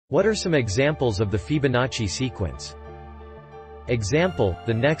What are some examples of the Fibonacci sequence? Example,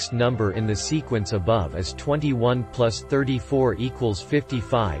 the next number in the sequence above is 21 plus 34 equals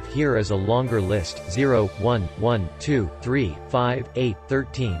 55. Here is a longer list: 0, 1, 1, 2, 3, 5, 8,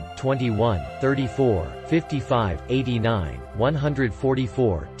 13, 21, 34, 55, 89,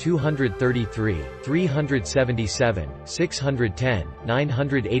 144, 233, 377, 610,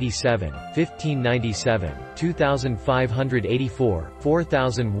 987, 1597, 2584,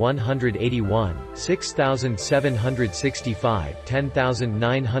 4181, 6765,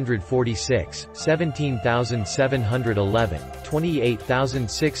 10,946, 17,711,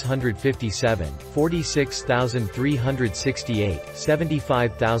 28,657, 46,368,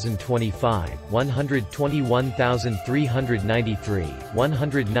 75,025, 121,393,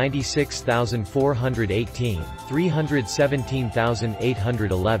 196,418,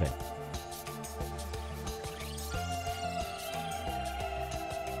 317,811.